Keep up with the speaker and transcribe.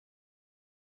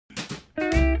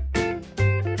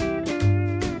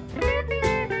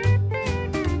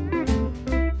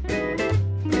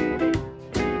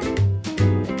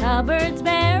cupboard's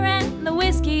bare and the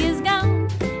whiskey is gone.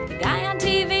 The guy on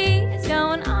TV is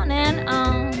going on and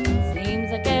on. Seems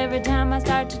like every time I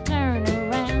start to turn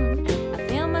around, I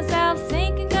feel myself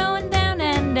sinking, going down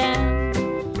and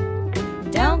down.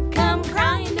 Don't come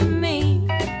crying to me.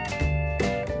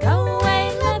 Go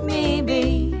away, let me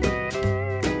be.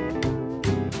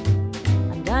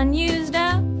 I'm done, used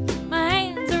up, my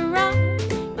hands are raw.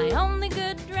 My only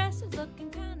good dress is looking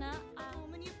kinda off.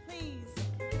 When you please,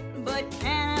 but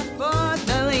can't afford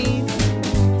the lease.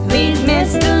 Please,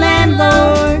 Mr.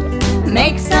 Landlord,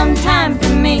 make some time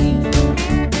for me.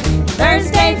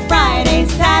 Thursday, Friday,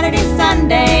 Saturday,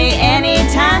 Sunday,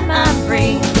 anytime I'm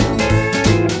free.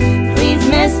 Please,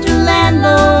 Mr.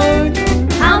 Landlord,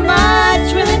 how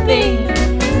much will it be?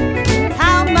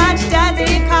 How much does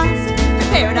it cost for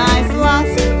Paradise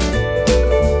Lost?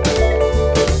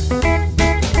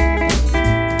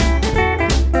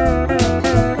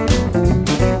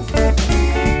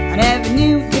 I never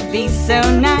knew it could be so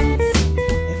nice.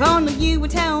 If only you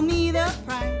would tell me the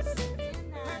price.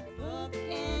 In that book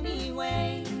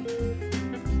anyway,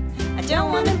 I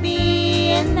don't want to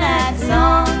be in that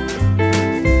song.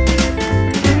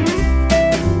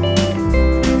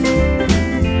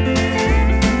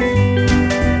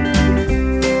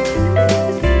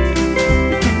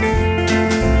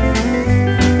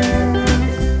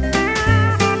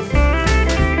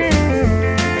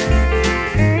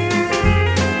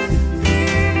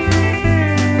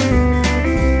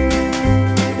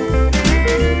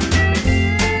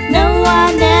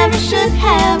 Should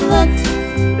have looked,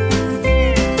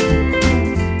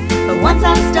 but once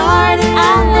I started,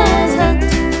 I was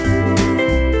hooked.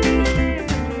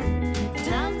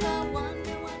 Times I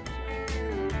wonder what.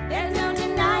 There's no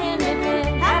denying if it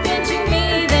happened to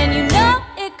me, then you know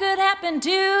it could happen to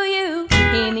you.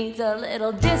 He needs a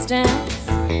little distance,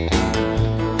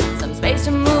 some space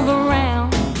to move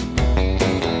around.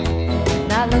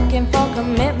 Not looking for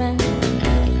commitment.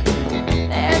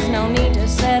 There's no need to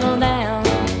settle down.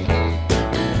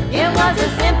 It was a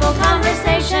simple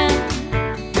conversation.